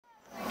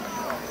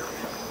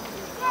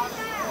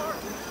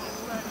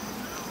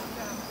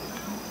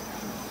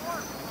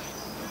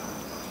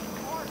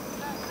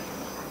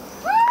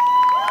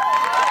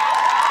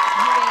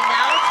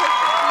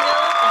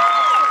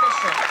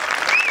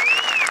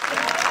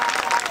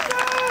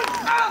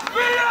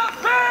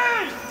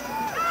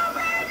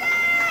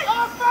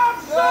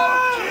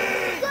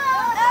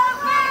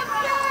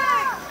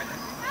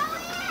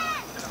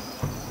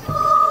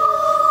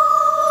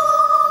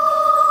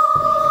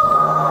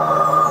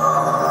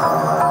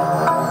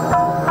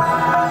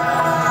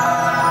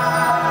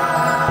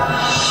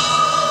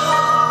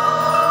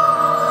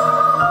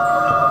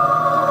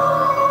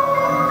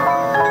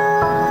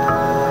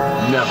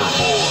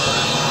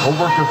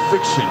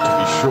fiction to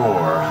be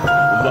sure.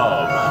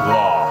 Love,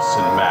 loss,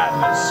 and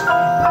madness,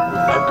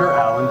 with Edgar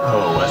Allan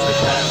Poe as the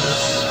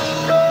canvas.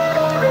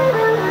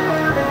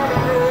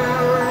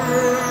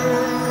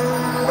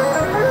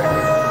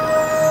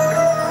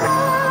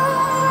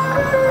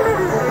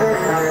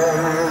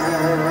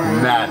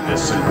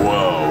 Madness and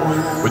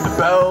woe, with the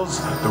bells,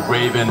 the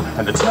raven,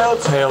 and the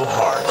telltale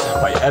heart,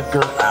 by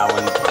Edgar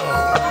Allan Poe.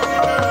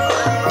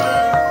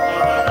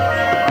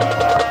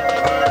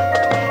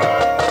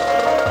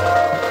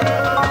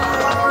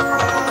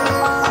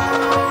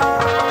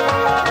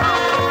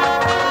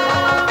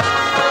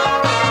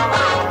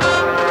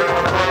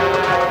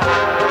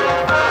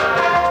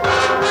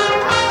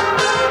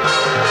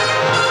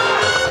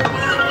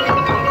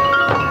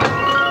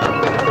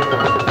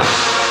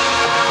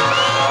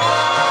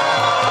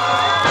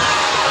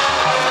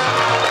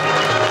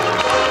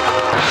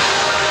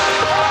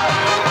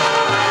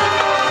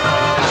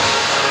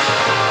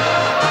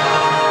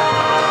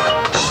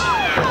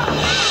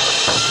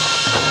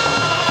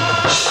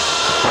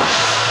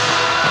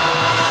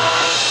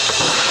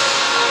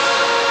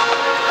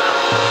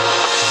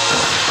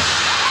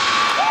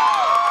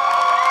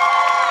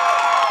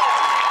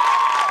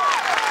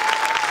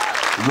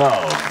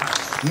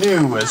 Love,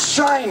 new as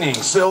shining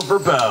silver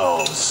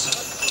bells.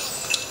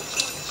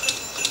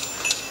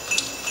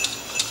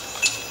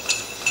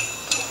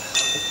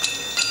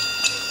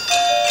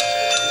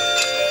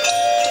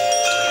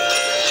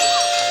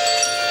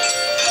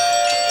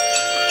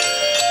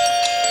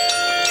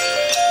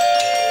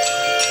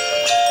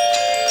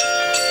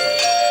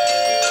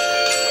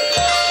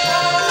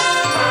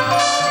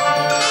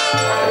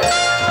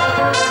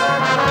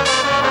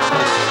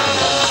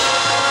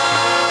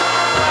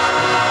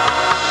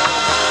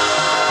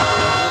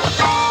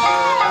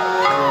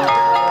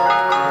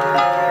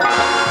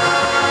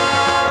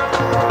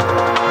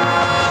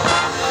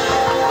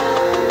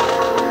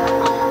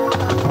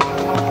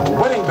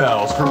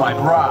 Bells for my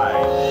bride.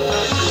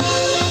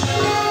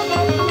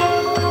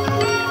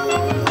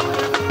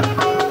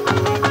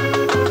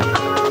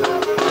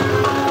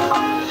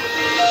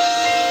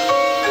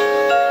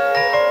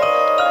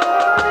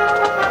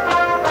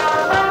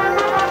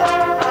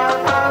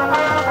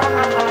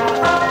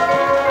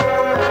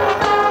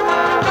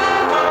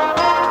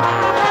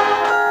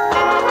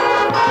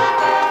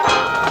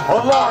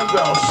 Alarm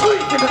bells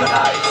shriek into the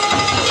night.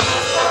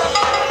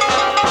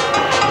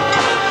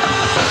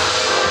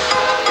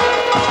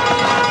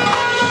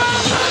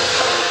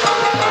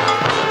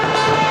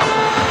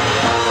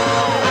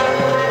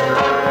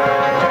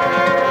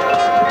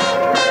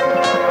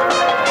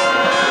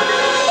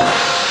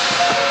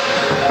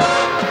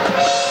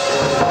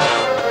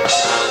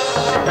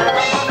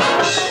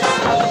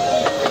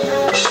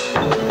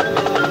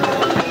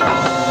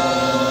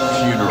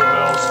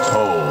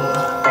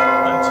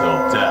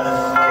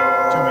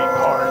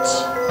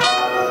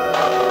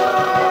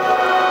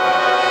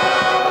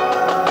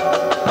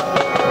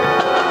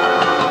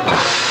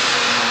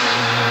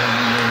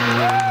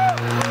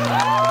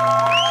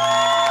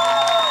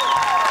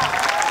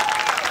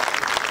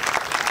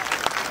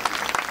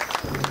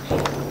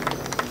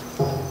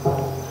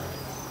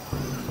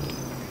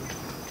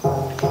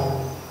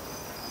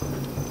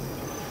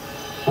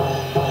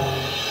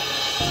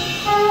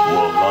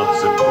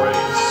 Love's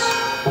embrace,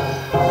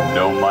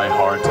 know my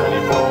heart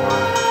anymore,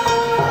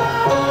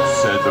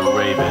 said the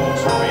raven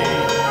to me,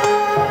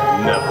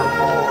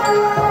 nevermore.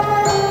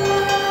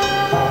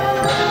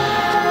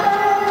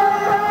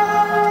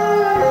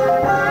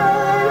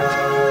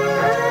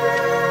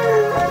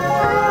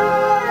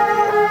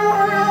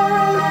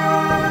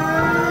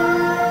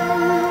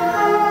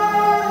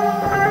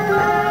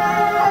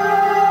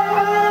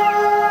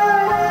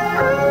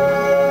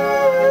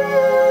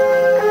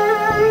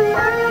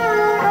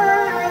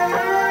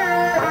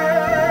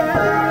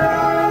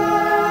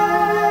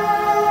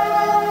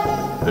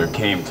 There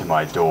came to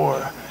my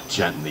door,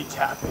 gently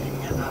tapping,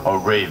 a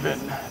raven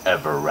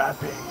ever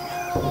rapping.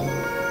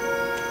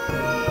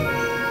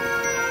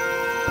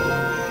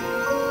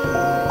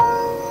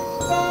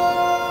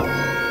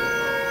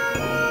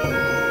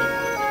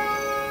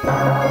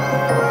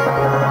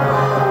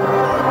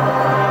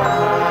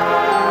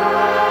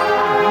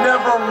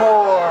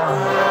 Nevermore,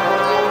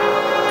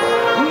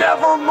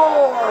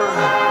 nevermore,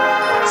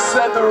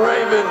 said the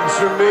raven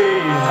to me,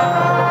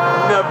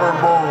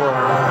 nevermore.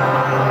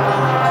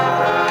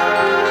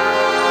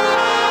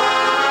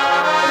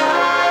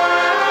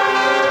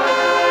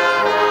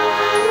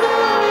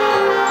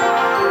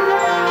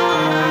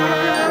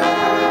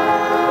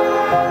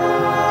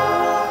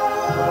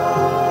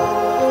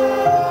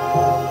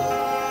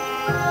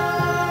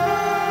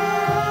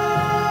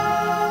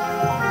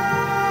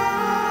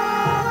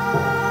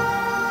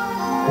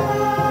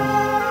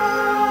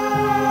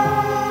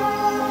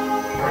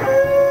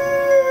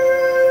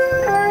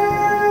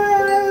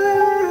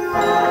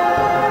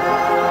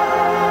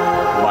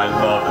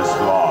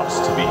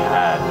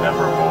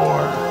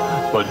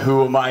 But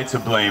who am I to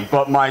blame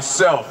but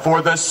myself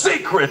for the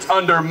secret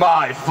under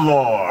my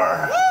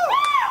floor?